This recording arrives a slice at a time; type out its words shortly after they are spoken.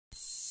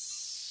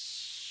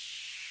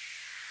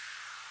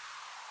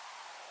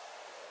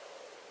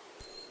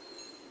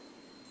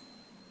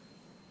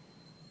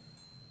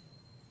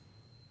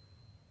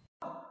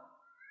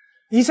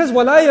He says,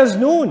 وَلَا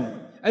يَزْنُونَ.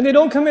 And they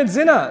don't commit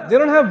zina. They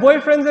don't have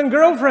boyfriends and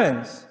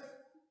girlfriends.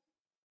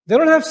 They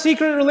don't have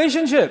secret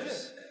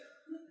relationships.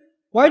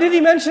 Why did he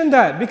mention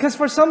that? Because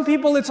for some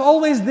people it's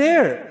always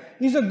there.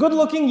 He's a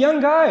good-looking young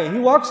guy. He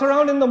walks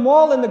around in the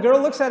mall and the girl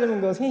looks at him and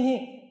goes, hee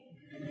hee.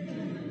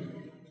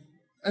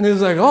 And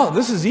he's like, oh,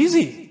 this is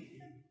easy.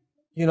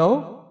 You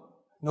know,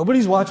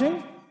 nobody's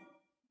watching.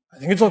 I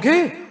think it's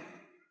okay.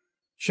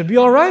 Should be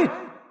all right.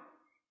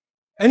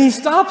 And he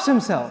stops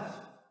himself.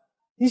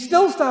 He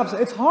still stops.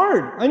 It's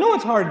hard. I know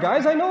it's hard,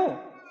 guys. I know.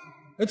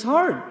 It's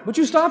hard. But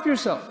you stop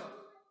yourself.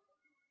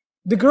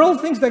 The girl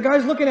thinks that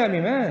guy's looking at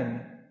me,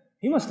 man.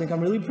 He must think I'm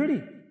really pretty.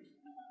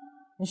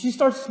 And she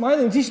starts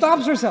smiling. She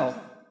stops herself.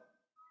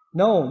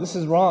 No, this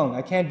is wrong.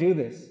 I can't do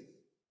this.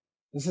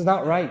 This is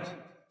not right.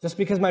 Just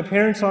because my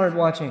parents aren't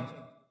watching.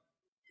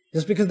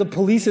 Just because the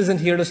police isn't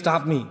here to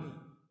stop me.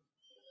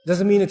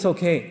 Doesn't mean it's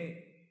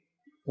okay.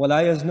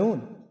 وَلَا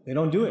يَزْنُونَ. They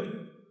don't do it.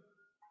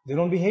 They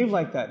don't behave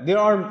like that. There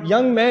are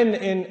young men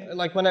in,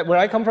 like where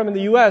I come from in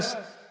the US,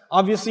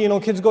 obviously, you know,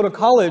 kids go to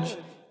college,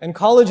 and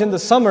college in the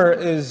summer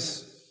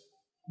is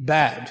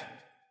bad.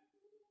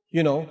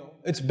 You know,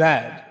 it's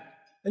bad.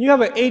 And you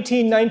have an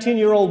 18,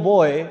 19-year-old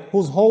boy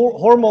whose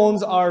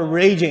hormones are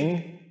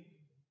raging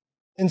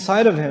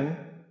inside of him.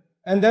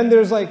 And then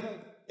there's like,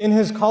 in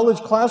his college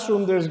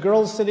classroom, there's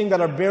girls sitting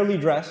that are barely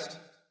dressed.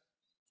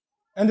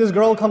 And this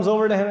girl comes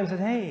over to him and says,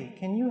 hey,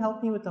 can you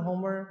help me with the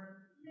homework?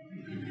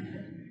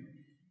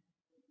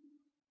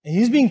 And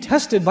he's being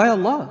tested by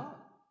Allah.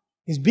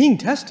 He's being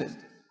tested.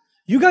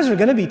 You guys are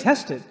going to be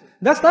tested.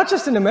 That's not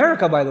just in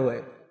America, by the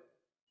way.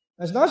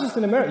 That's not just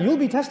in America. You'll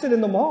be tested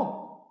in the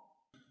mall.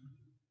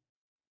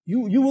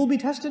 You will be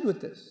tested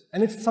with this.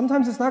 And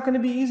sometimes it's not going to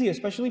be easy,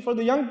 especially for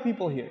the young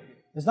people here.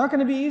 It's not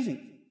going to be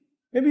easy.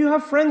 Maybe you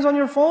have friends on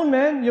your phone,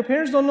 man. Your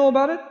parents don't know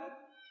about it.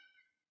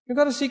 You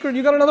got a secret.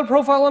 You got another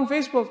profile on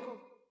Facebook.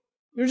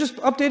 You're just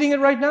updating it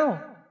right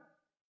now.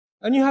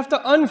 And you have to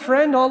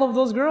unfriend all of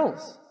those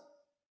girls.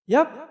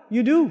 Yep,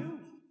 you do.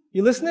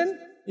 You listening?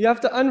 You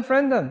have to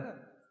unfriend them.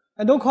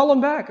 And don't call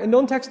them back. And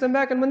don't text them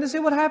back. And when they say,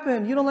 what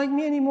happened? You don't like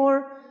me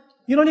anymore?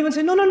 You don't even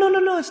say, no,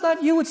 it's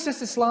not you, it's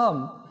just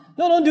Islam.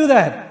 No, don't do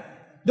that.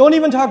 Don't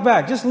even talk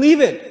back. Just leave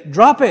it.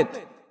 Drop it.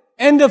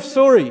 End of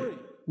story.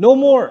 No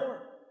more.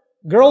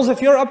 Girls,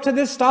 if you're up to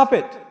this, stop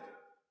it.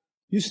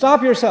 You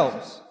stop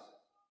yourselves.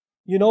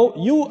 You know,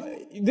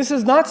 this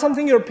is not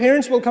something your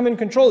parents will come and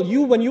control.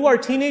 When you are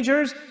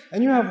teenagers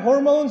and you have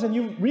hormones and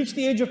you reach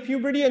the age of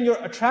puberty and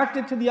you're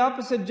attracted to the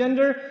opposite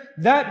gender,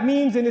 that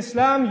means in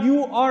Islam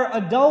you are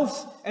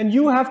adults and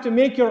you have to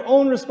make your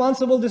own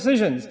responsible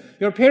decisions.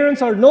 Your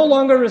parents are no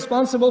longer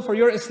responsible for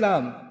your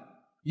Islam.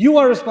 You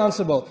are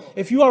responsible.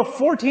 If you are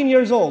 14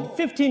 years old,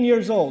 15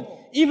 years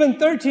old, even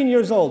 13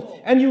 years old,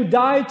 and you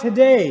die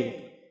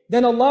today,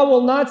 then Allah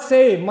will not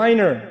say,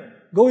 minor,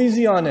 go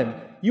easy on him.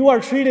 You are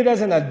treated as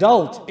an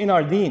adult in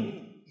our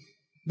deen.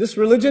 This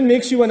religion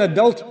makes you an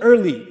adult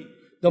early.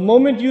 The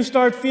moment you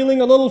start feeling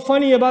a little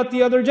funny about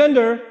the other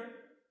gender,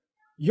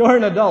 you're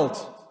an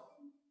adult.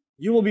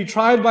 You will be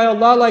tried by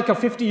Allah like a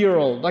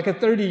 50-year-old, like a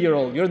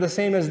 30-year-old. You're the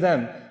same as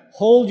them.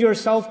 Hold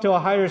yourself to a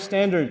higher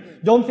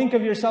standard. Don't think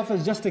of yourself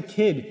as just a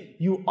kid.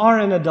 You are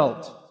an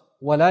adult.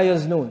 وَلَا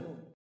يَزْنُونَ.